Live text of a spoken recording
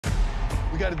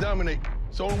We got to dominate.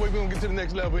 It's the only way we're going to get to the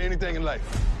next level of anything in life.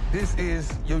 This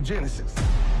is your genesis.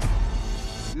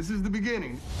 This is the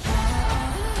beginning.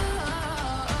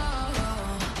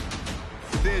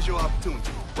 There's your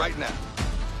opportunity, right now.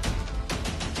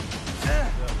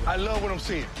 I love what I'm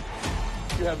seeing.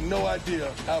 You have no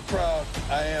idea how proud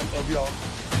I am of y'all.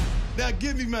 Now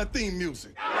give me my theme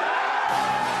music.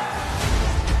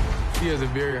 He has a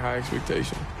very high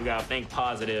expectation. You gotta think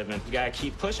positive and you gotta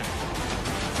keep pushing.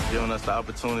 Giving us the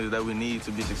opportunity that we need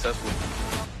to be successful.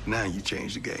 Now you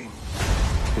change the game.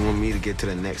 You want me to get to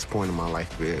the next point in my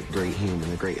life, be a great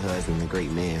human, a great husband, a great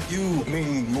man. You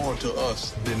mean more to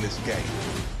us than this game.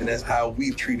 And that's how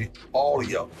we've treated all of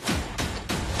y'all.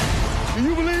 Do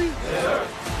you believe? Yes, sir.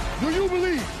 Do you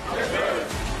believe? Yes, sir.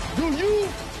 Do you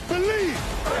believe?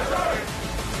 Yes, sir.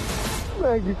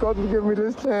 Thank you, Coach, for giving me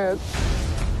this chance.